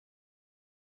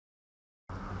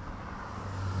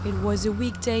It was a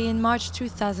weekday in March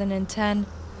 2010.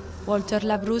 Walter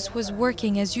Labruz was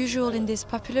working as usual in this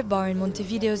popular bar in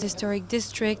Montevideo's historic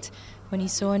district when he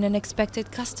saw an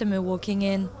unexpected customer walking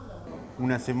in.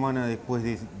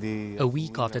 A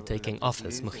week after taking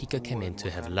office, Mujica came in to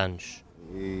have lunch.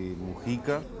 The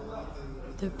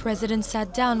president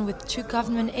sat down with two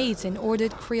government aides and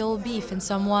ordered Creole beef and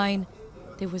some wine.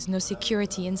 There was no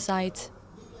security in sight.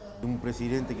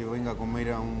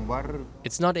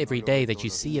 It's not every day that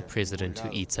you see a president who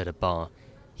eats at a bar.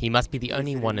 He must be the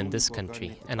only one in this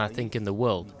country, and I think in the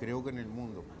world.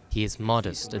 He is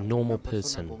modest, a normal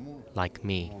person, like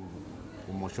me.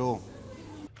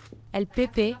 El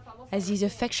Pepe, as he's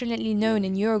affectionately known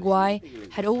in Uruguay,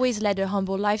 had always led a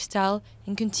humble lifestyle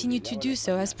and continued to do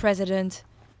so as president.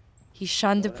 He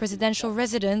shunned the presidential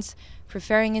residence,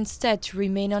 preferring instead to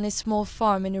remain on his small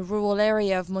farm in a rural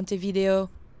area of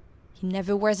Montevideo. He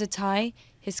never wears a tie,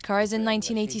 his car is a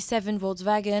 1987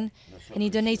 Volkswagen, and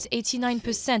he donates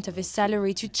 89% of his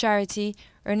salary to charity,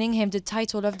 earning him the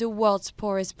title of the world's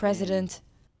poorest president.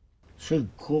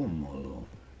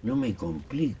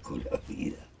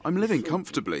 I'm living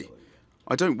comfortably.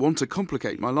 I don't want to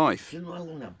complicate my life.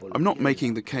 I'm not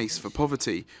making the case for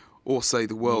poverty, or say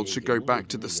the world should go back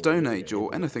to the Stone Age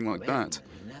or anything like that.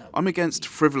 I'm against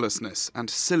frivolousness and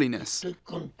silliness.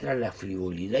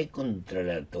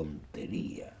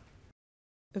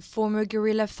 A former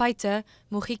guerrilla fighter,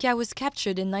 Mujica was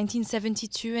captured in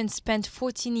 1972 and spent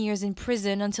 14 years in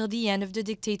prison until the end of the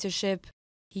dictatorship.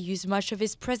 He used much of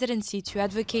his presidency to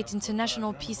advocate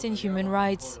international peace and human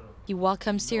rights. He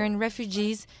welcomed Syrian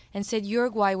refugees and said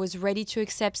Uruguay was ready to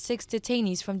accept 6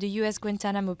 detainees from the US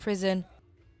Guantanamo prison.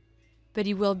 But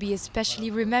he will be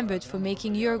especially remembered for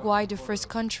making Uruguay the first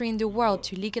country in the world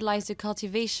to legalize the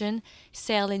cultivation,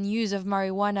 sale and use of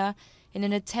marijuana in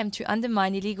an attempt to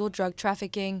undermine illegal drug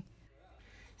trafficking.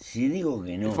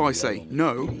 If I say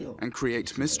no and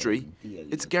create mystery,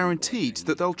 it's guaranteed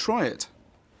that they'll try it.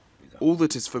 All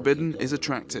that is forbidden is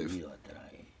attractive.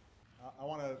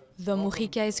 Though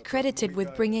Mujica is credited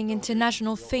with bringing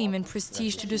international fame and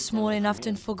prestige to the small and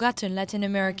often forgotten Latin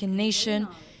American nation,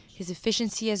 his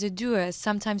efficiency as a doer has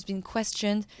sometimes been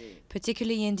questioned,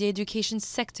 particularly in the education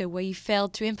sector where he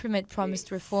failed to implement promised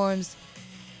reforms.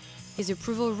 His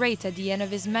approval rate at the end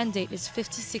of his mandate is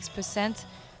 56%,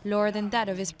 lower than that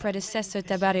of his predecessor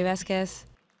Tabaré Vázquez.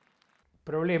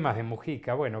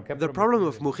 The problem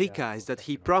of Mujica is that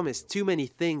he promised too many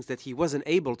things that he wasn't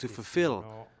able to fulfill.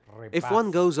 If one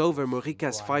goes over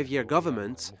Mujica's 5-year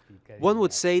government, one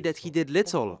would say that he did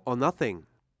little or nothing.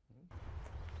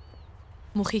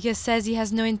 Mujica says he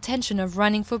has no intention of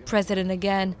running for president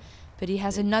again, but he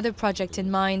has another project in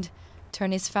mind: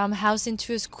 turn his farmhouse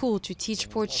into a school to teach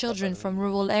poor children from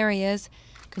rural areas,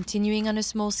 continuing on a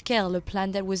small scale a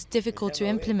plan that was difficult to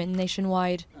implement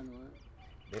nationwide.